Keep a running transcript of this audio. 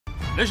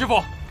雷师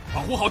傅，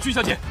保护好君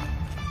小姐。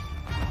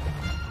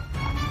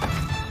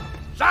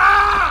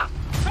杀！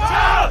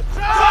杀！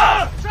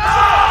杀！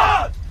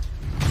杀！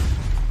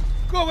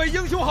各位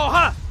英雄好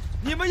汉，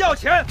你们要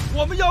钱，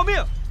我们要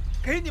命，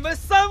给你们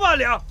3万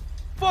两，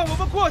放我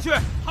们过去，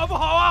好不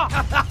好啊？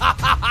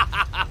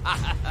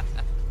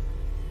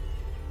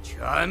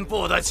全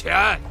部的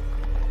钱，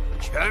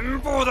全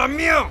部的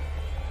命，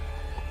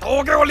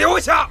都给我留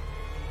下！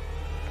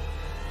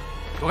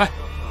走开！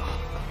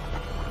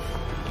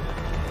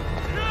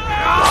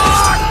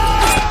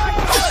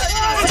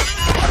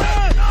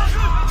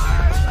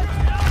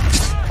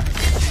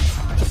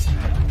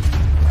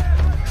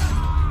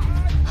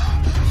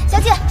小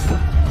姐。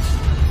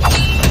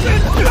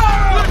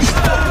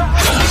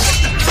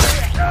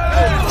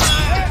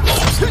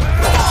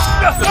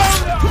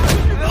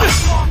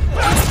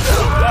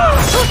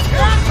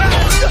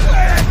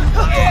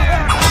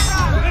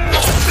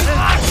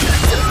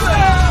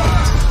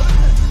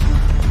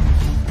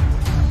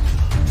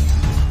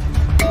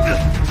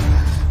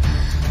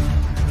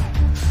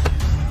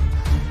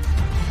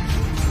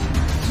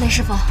雷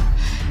师傅，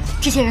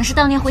这些人是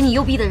当年毁你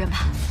右臂的人吧？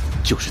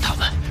就是他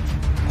们，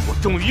我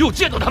终于又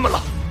见到他们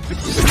了。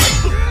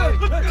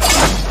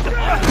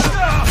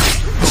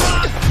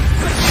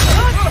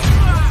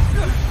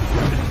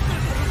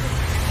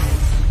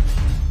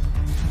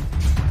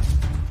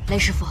雷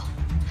师傅，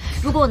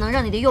如果我能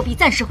让你的右臂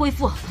暂时恢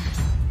复，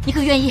你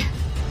可愿意？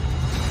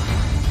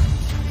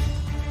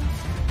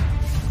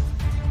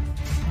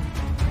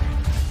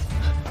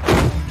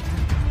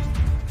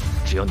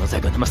只要能再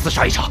跟他们厮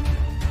杀一场，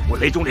我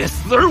雷中莲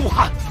死而无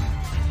憾。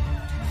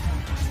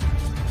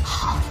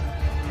好，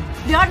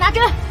柳儿拿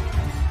针。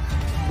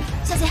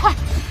小姐，快！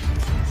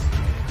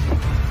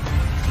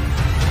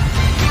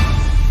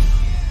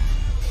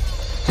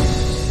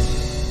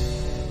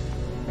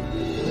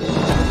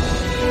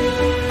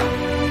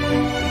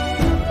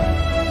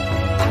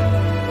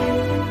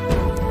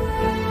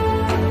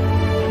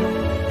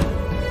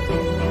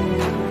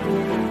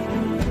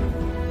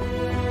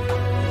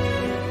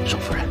少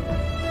夫人，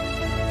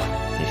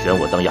你选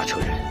我当压车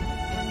人，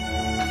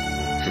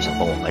是想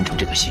帮我完成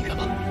这个心愿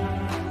吗？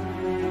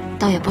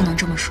倒也不能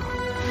这么说，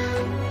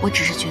我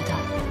只是觉得，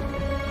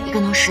一个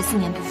能14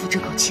年不服这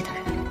口气的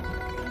人，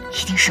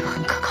一定是个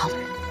很可靠的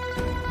人。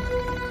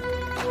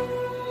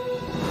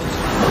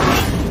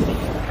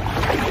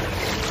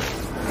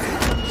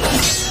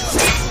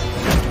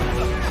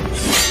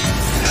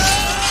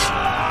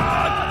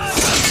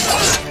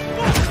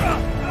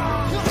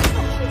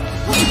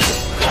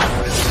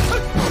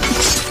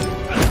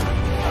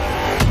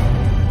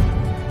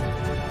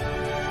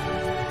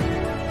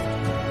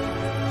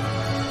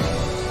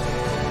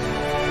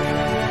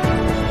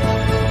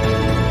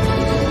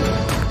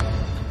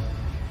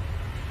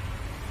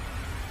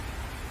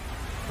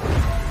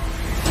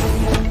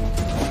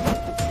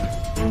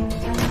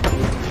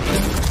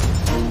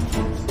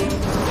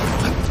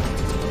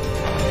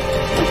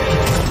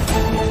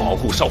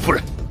少夫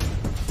人，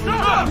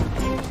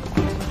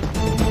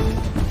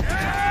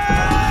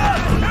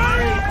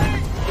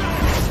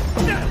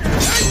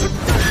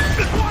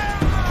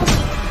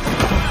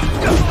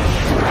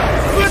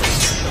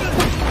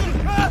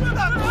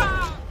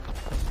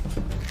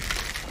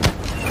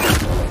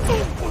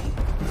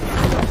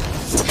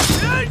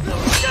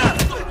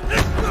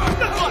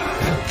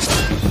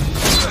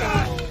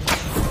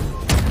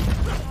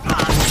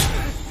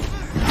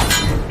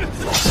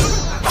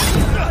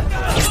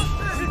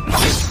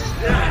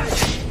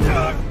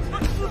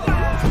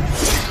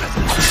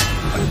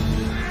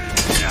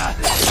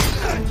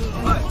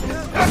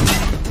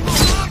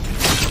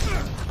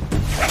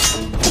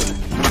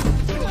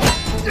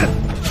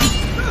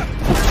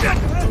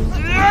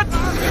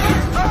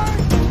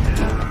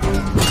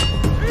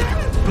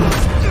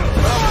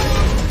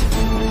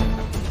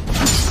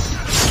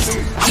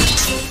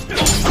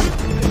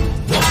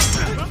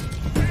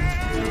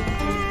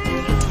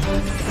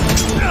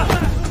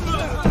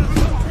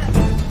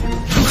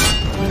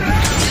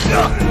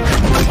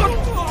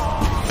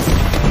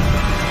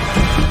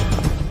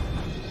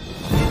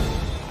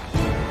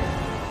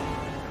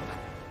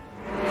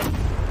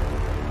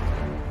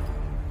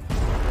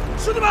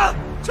兄弟们，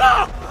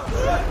上！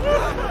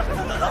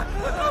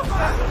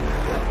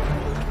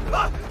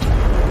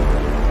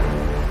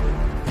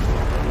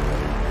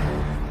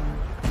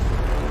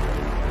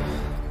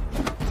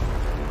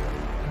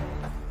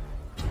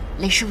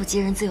雷师傅吉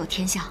人自有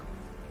天相，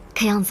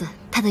看样子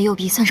他的右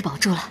臂算是保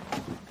住了。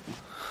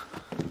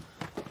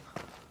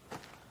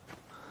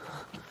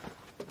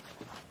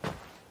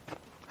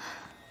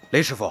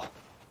雷师傅，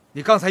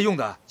你刚才用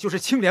的就是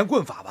青莲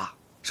棍法吧？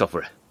少夫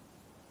人，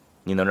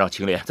你能让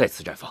青莲再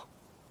次绽放，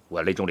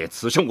我雷中莲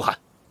此生无憾。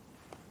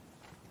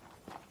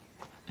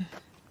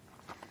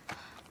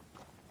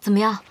怎么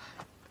样，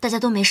大家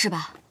都没事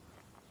吧？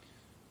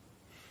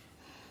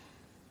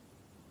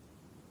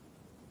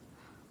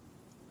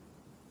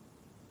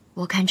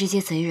我看这些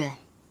贼人，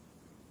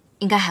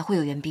应该还会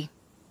有援兵，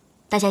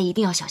大家一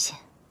定要小心。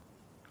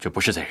这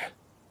不是贼人，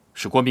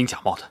是官兵假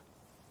冒的，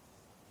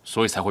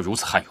所以才会如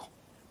此悍勇。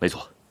没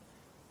错，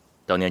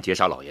当年劫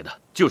杀老爷的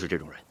就是这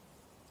种人，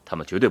他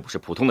们绝对不是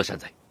普通的山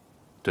贼。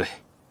对，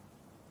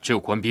只有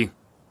官兵，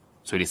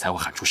嘴里才会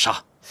喊出杀。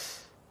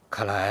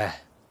看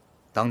来，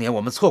当年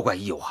我们错怪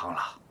易有行了。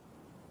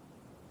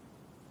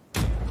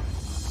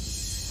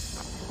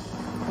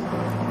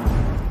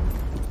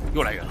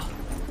又来人了。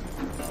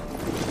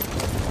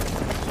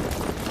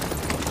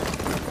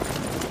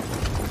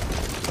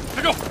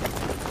 站住！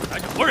来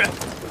者何人？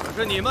可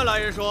是你们来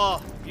人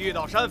说遇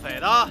到山匪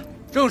的。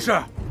正是。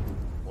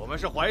我们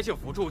是怀庆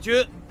府驻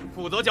军，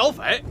负责剿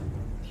匪。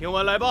听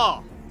闻来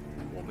报，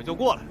我们就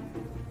过来。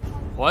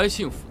怀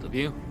庆府的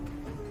兵。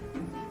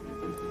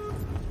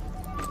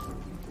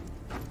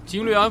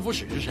经略安抚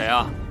使是谁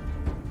啊？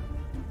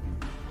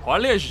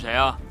团练是谁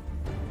啊？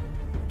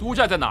督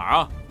寨在哪儿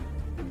啊？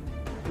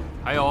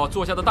还有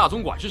坐下的大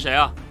总管是谁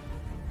啊？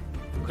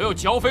可有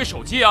剿匪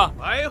手记啊？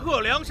白鹤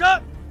梁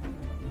山。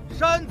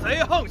 山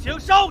贼横行，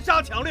烧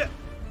杀抢掠，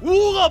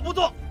无恶不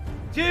作。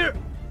今日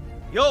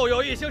又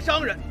有一行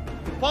商人、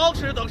方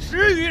士等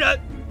10余人，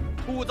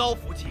突遭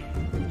伏击，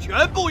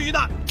全部遇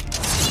难。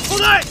后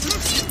退！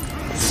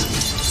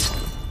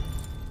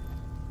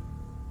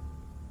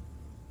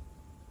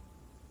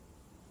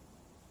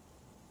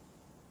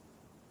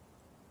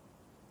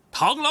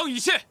螳螂已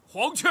现，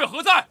黄雀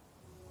何在？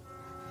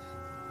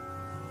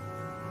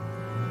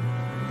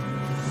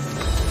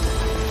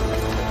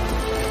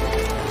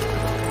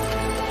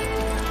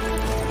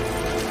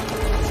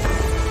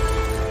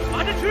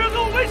 全给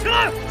我围起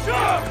来！是。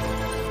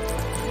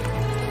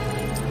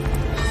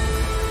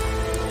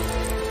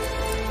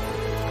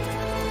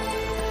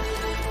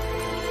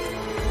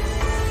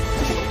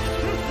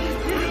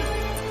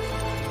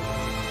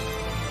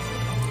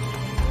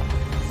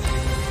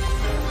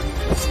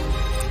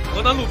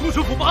河南路东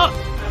巡抚办案，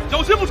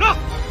小心不杀！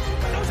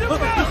小心不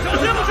杀！小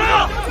心不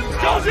杀！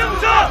小心不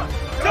杀！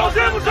小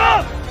心不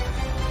杀！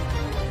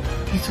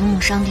与祖母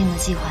商定的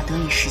计划得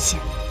以实现，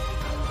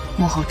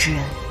幕后之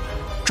人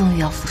终于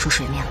要浮出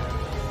水面了。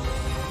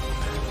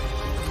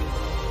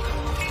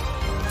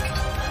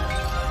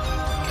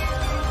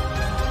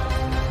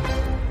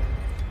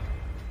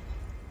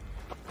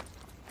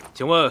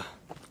请问，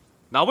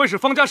哪位是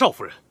方家少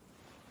夫人？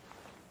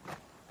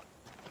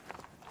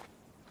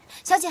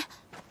小姐，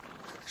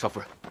少夫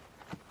人，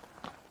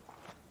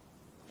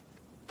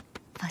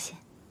放心。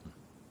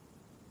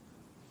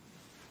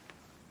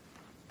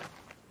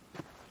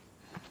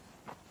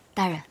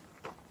大人，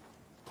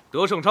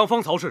德胜昌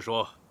方曹氏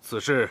说，此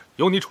事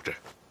由你处置。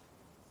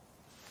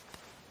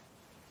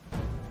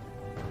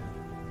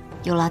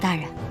有劳大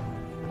人。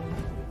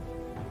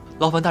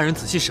劳烦大人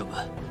仔细审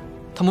问，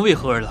他们为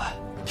何而来？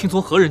听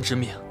从何人之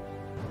命？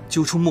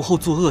揪出幕后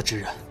作恶之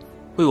人，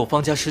为我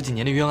方家10几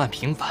年的冤案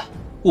平反，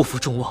勿负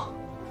众望。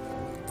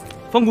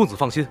方公子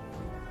放心，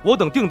我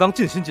等定当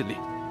尽心尽力。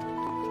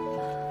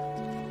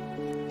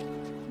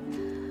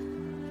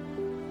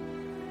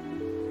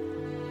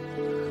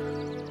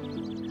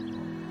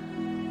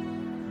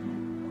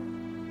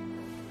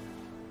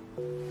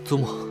祖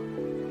母，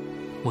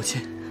母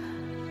亲，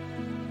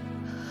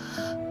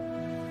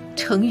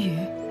成宇，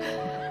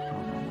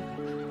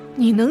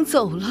你能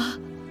走了？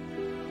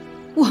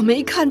我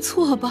没看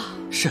错吧？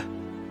是，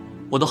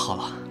我都好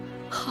了。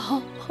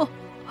好，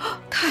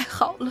太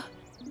好了，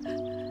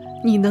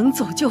你能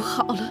走就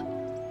好了，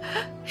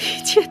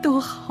一切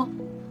都好。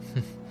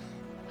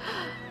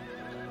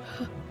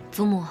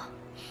祖母，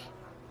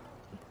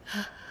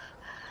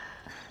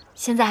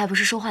现在还不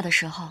是说话的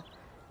时候。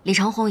李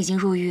长虹已经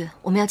入狱，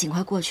我们要尽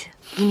快过去，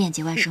以免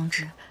节外生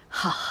枝。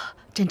好，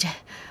珍珍，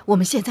我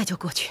们现在就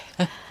过去。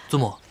哎，祖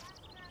母，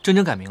珍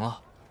珍改名了，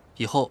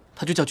以后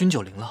她就叫君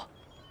九龄了。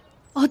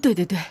哦，对，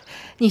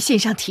你信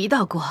上提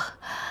到过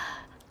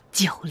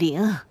九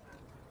龄。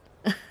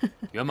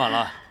圆满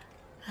了，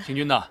行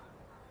军的，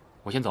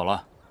我先走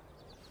了。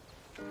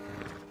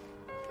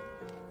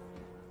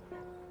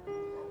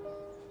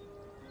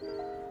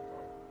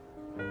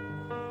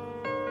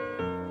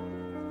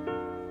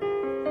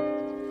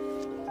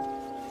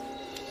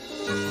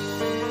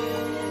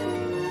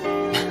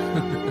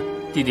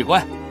弟弟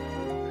乖。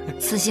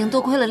此行多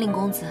亏了令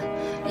公子，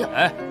要……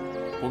哎，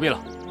不必了，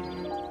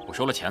我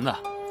收了钱的。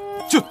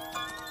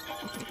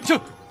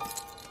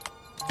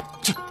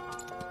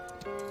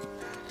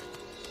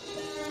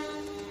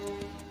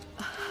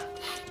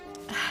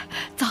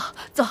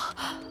走，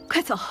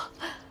快走。